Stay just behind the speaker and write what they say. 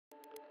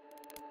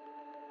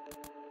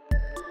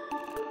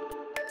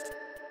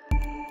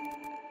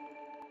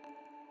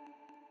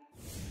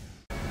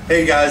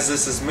Hey guys,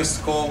 this is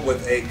Mystical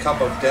with a Cup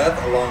of Death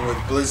along with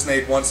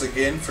Bliznade once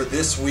again for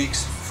this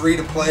week's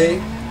free-to-play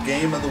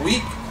game of the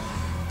week.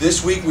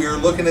 This week we are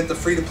looking at the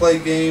free-to-play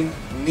game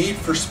Need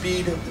for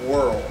Speed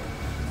World.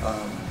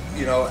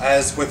 You know,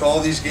 as with all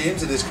these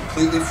games, it is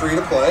completely free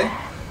to play.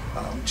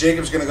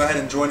 Jacob's going to go ahead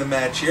and join the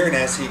match here, and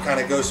as he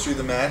kind of goes through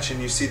the match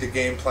and you see the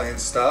gameplay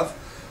and stuff,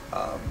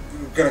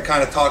 we're going to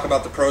kind of talk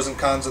about the pros and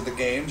cons of the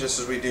game,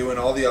 just as we do in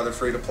all the other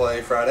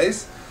free-to-play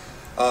Fridays.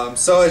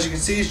 So as you can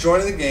see, he's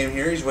joining the game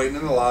here. He's waiting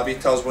in the lobby,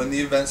 tells when the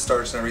event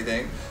starts and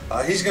everything.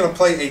 He's going to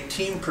play a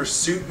team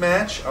pursuit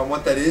match.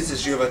 What that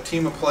is you have a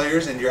team of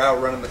players and you're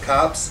outrunning the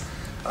cops.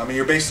 And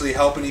you're basically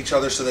helping each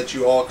other so that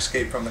you all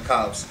escape from the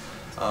cops.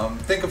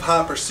 Think of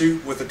Hot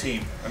Pursuit with a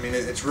team. I mean,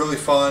 it's really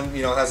fun.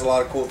 You know, it has a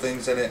lot of cool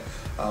things in it.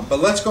 But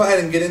let's go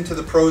ahead and get into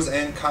the pros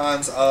and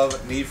cons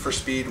of Need for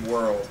Speed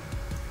World.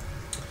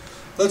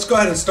 Let's go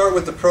ahead and start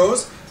with the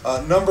pros.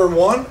 Number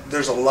one,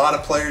 there's a lot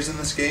of players in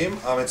this game.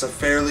 It's a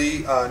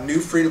fairly new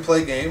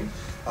free-to-play game,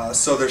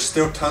 so there's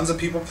still tons of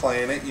people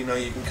playing it. You know,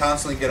 you can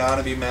constantly get on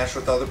and be matched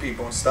with other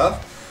people and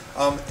stuff.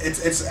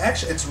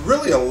 It's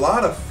really a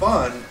lot of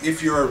fun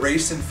if you're a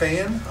racing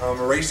fan, a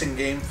racing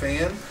game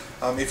fan.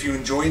 If you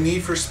enjoy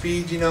Need for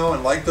Speed, you know,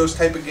 and like those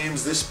type of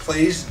games, this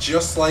plays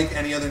just like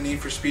any other Need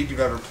for Speed you've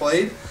ever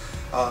played.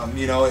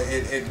 You know,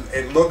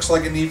 it looks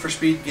like a Need for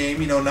Speed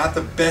game, you know, not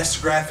the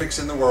best graphics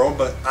in the world,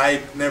 but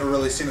I've never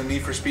really seen a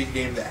Need for Speed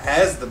game that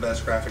has the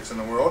best graphics in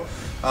the world.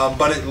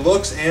 But it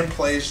looks and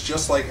plays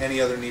just like any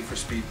other Need for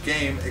Speed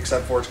game,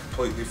 except for it's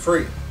completely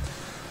free.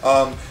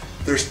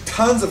 There's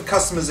tons of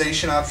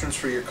customization options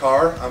for your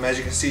car. As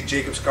you can see,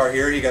 Jacob's car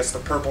here, he got the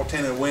purple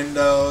tinted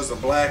windows, the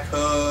black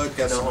hood,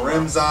 got some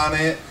rims on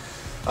it.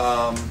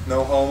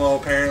 No homo,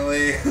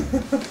 apparently.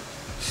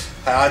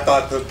 I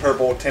thought the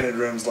purple tinted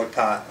rims looked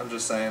hot. I'm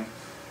just saying.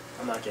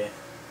 I'm not gay.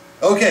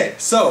 Okay,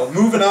 so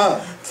moving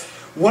on.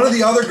 One of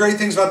the other great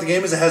things about the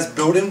game is it has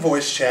built-in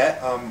voice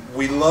chat.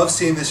 We love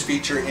seeing this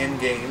feature in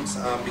games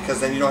because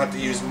then you don't have to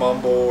use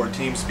Mumble or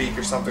TeamSpeak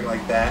or something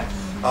like that.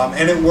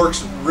 And it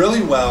works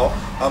really well.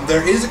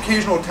 There is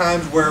occasional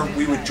times where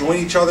we would join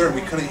each other and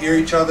we couldn't hear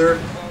each other,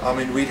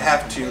 and we'd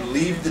have to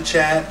leave the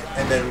chat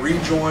and then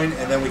rejoin,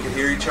 and then we could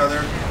hear each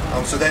other.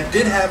 So that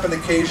did happen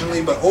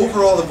occasionally, but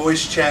overall the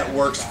voice chat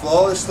works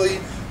flawlessly.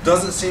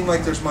 Doesn't seem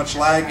like there's much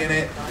lag in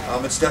it.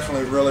 It's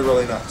definitely really,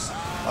 really nice.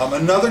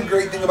 Another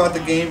great thing about the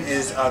game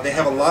is they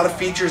have a lot of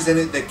features in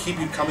it that keep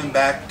you coming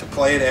back to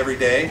play it every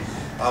day.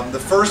 The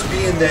first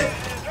being that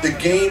the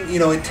game, you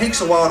know, it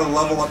takes a while to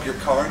level up your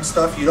car and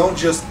stuff. You don't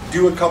just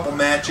do a couple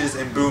matches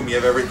and boom, you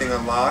have everything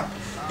unlocked.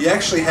 You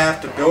actually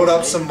have to build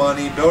up some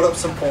money, build up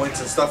some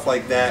points and stuff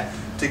like that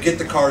to get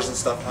the cars and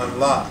stuff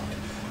unlocked.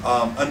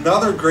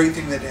 Another great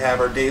thing that they have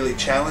are daily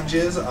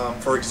challenges.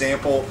 For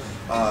example,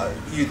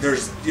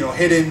 there's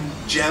hidden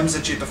gems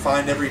that you have to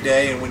find every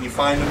day, and when you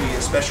find them, you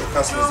get special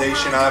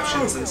customization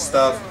options and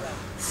stuff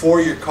for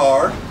your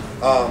car.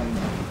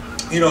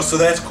 So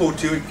that's cool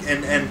too.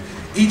 And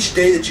each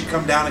day that you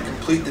come down and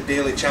complete the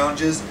daily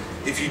challenges,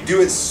 if you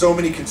do it so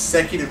many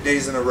consecutive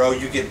days in a row,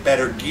 you get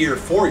better gear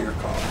for your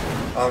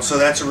car. So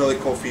that's a really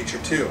cool feature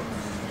too.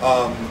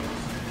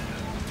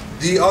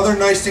 The other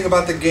nice thing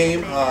about the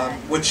game,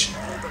 which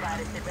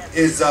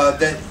is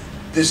that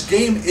this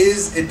game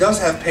does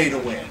have pay to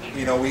win.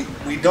 You know,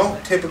 we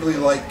don't typically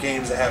like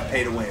games that have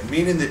pay to win,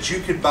 meaning that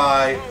you could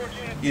buy,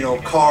 you know,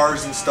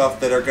 cars and stuff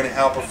that are going to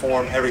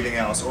outperform everything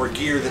else, or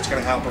gear that's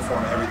going to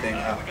outperform everything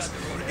else.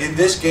 In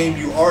this game,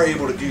 you are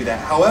able to do that.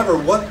 However,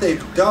 what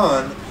they've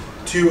done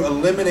to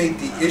eliminate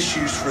the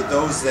issues for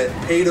those that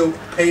pay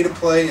to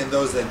play and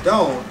those that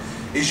don't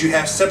is you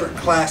have separate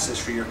classes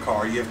for your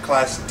car. You have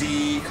Class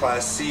D,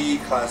 Class C,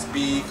 Class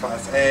B,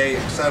 Class A,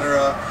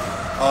 etc.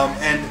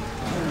 And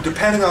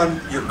depending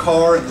on your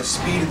car and the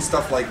speed and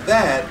stuff like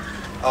that,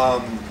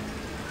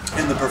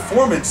 and the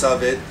performance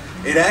of it,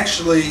 it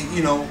actually,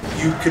 you know,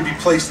 you could be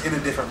placed in a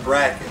different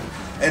bracket.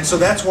 And so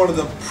that's one of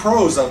the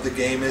pros of the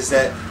game, is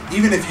that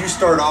even if you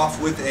start off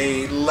with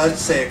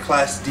let's say a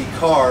Class D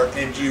car,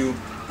 and you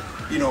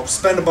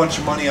spend a bunch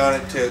of money on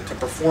it to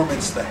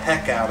performance the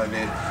heck out of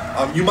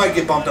it, you might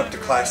get bumped up to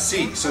Class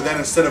C. So then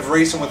instead of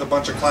racing with a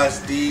bunch of Class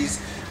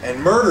Ds and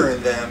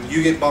murdering them,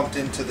 you get bumped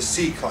into the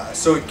C class.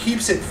 So it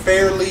keeps it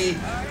fairly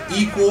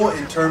equal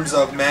in terms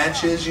of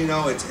matches. You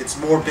know, it's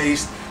more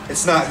based,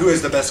 it's not who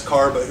has the best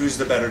car, but who's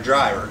the better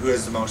driver, who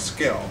has the most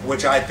skill,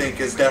 which I think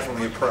is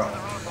definitely a pro.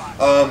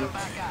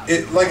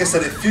 Like I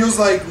said, it feels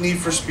like Need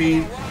for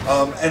Speed.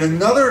 And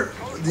another,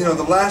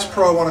 the last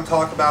pro I want to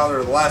talk about,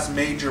 or the last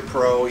major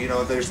pro,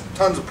 there's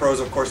tons of pros,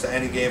 of course, to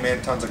any game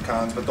and tons of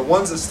cons, but the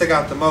ones that stick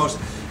out the most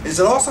is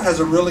it also has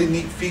a really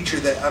neat feature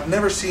that I've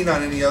never seen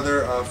on any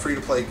other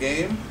free-to-play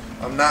game.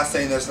 I'm not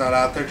saying that's not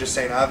out there, just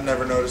saying I've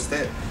never noticed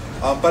it.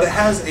 But it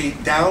has a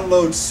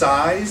download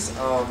size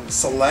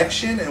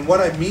selection, and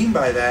what I mean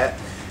by that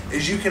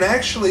is you can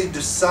actually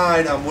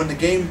decide when the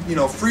game,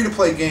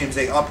 free-to-play games,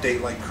 they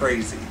update like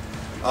crazy.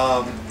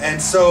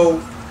 And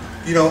so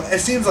you know, it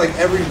seems like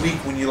every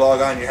week when you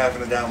log on, you're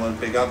having to download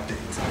big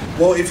updates.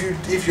 Well,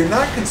 if you're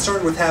not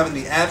concerned with having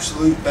the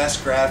absolute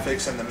best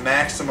graphics and the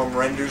maximum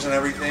renders and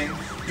everything,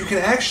 you can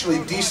actually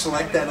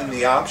deselect that in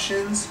the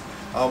options,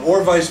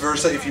 or vice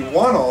versa. If you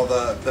want all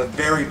the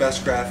very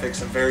best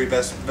graphics and very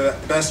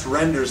best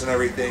renders and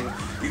everything,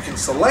 you can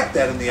select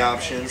that in the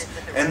options,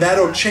 and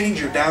that'll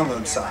change your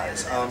download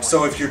size.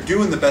 So if you're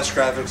doing the best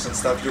graphics and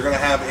stuff, you're going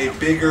to have a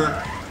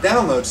bigger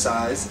download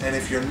size, and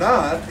if you're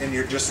not, and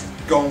you're just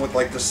going with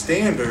like the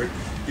standard,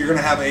 you're going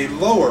to have a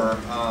lower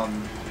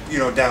you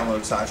know,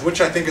 download size,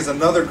 which I think is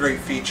another great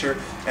feature,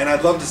 and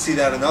I'd love to see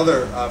that in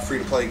other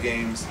free-to-play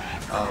games,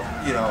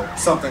 you know,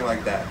 something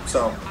like that.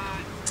 So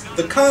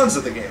the cons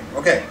of the game.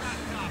 Okay,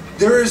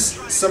 there's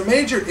some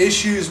major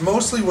issues,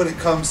 mostly when it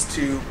comes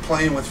to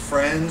playing with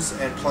friends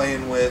and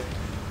playing with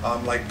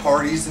like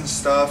parties and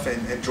stuff,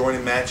 and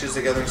joining matches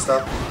together and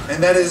stuff.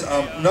 And that is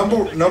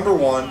number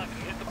one,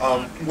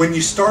 when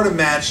you start a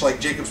match, like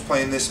Jacob's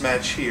playing this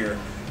match here.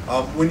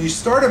 When you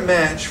start a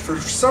match, for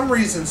some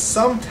reason,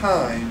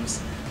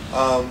 sometimes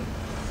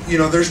you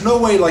know, there's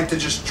no way like to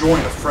just join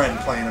a friend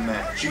playing a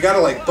match. You gotta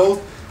like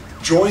both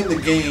join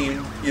the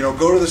game, you know,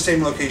 go to the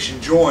same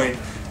location, join,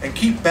 and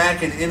keep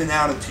backing in and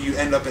out until you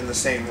end up in the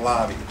same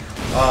lobby.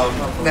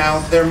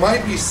 Now, there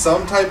might be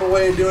some type of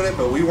way of doing it,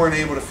 but we weren't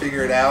able to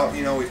figure it out.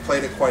 You know, we've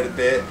played it quite a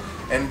bit,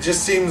 and it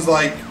just seems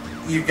like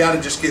you got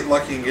to just get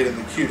lucky and get in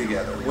the queue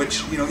together,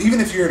 which, you know, even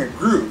if you're in a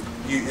group,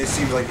 it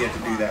seems like you have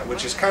to do that,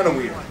 which is kind of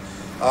weird.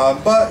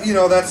 But, you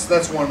know,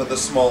 that's one of the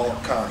small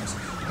cons.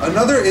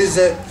 Another is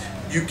that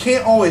you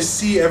can't always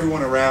see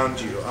everyone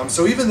around you.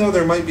 So even though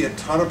there might be a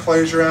ton of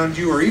players around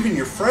you, or even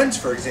your friends,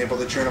 for example,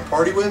 that you're in a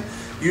party with,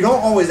 you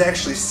don't always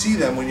actually see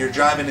them when you're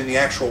driving in the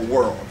actual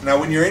world. Now,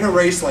 when you're in a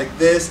race like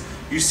this,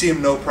 you see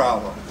them no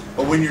problem.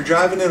 But when you're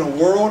driving in a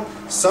world,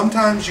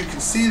 sometimes you can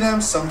see them,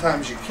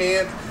 sometimes you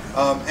can't.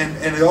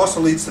 And it also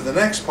leads to the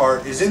next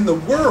part, is in the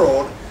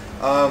world,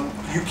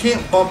 you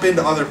can't bump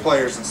into other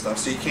players and stuff.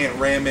 So you can't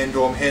ram into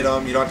them, hit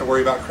them, you don't have to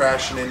worry about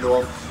crashing into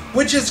them,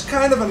 which is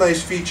kind of a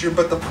nice feature.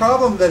 But the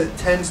problem that it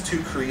tends to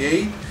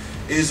create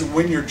is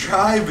when you're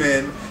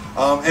driving,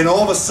 and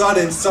all of a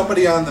sudden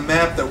somebody on the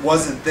map that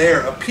wasn't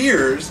there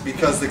appears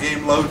because the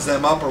game loads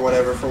them up or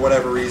whatever, for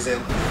whatever reason,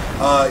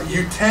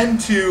 you tend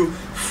to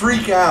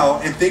freak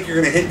out and think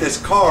you're going to hit this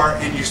car,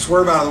 and you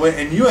swerve out of the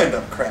way and you end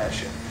up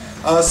crashing.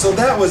 So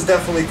that was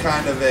definitely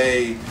kind of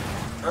a,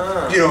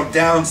 you know,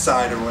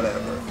 downside or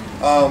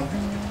whatever.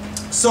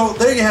 So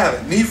there you have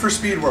it, Need for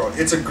Speed World.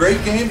 It's a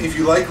great game if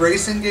you like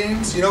racing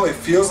games. You know, it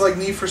feels like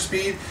Need for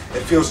Speed.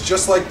 It feels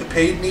just like the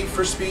paid Need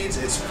for Speeds.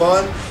 It's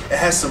fun. It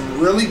has some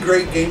really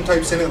great game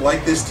types in it,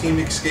 like this Team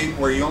Escape,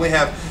 where you only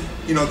have,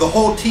 you know, the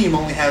whole team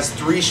only has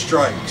 3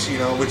 strikes, you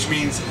know, which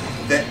means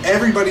that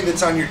everybody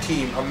that's on your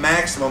team, a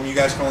maximum, you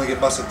guys can only get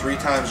busted 3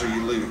 times or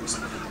you lose.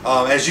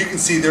 As you can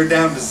see, they're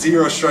down to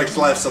 0 strikes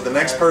left, so the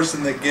next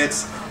person that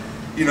gets,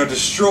 you know,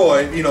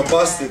 destroyed, you know,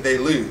 busted, they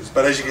lose.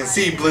 But as you can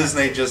see,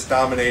 Bliznade just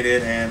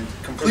dominated and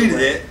completed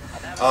it.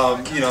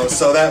 You know,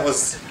 so that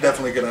was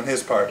definitely good on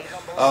his part.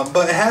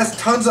 But it has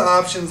tons of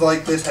options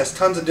like this, has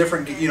tons of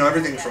different, you know,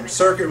 everything from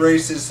circuit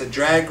races to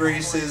drag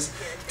races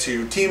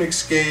to team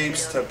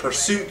escapes to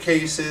pursuit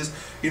cases,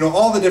 you know,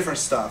 all the different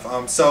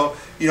stuff. So,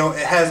 you know,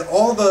 it has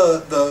all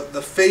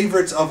the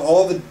favorites of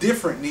all the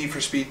different Need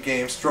for Speed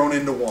games thrown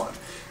into one.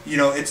 You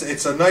know,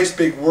 it's a nice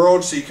big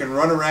world, so you can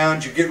run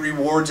around. You get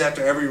rewards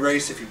after every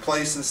race if you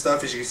place and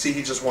stuff. As you can see,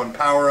 he just won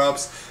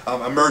power-ups,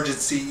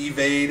 emergency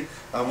evade,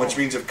 which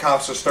means if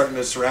cops are starting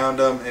to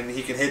surround him, and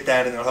he can hit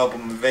that and it'll help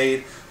him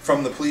evade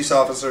from the police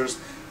officers.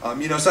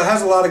 You know, so it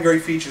has a lot of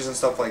great features and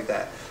stuff like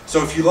that.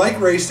 So if you like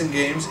racing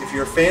games, if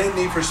you're a fan of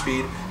Need for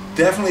Speed,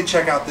 definitely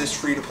check out this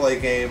free-to-play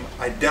game.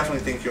 I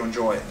definitely think you'll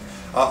enjoy it.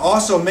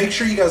 Also, make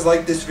sure you guys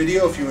like this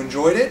video if you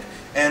enjoyed it.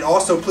 And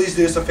also, please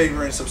do us a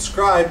favor and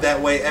subscribe.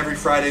 That way, every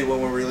Friday when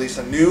we release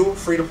a new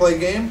free-to-play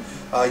game,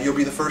 you'll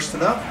be the first to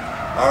know.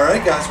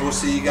 Alright guys, we'll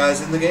see you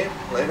guys in the game.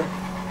 Later.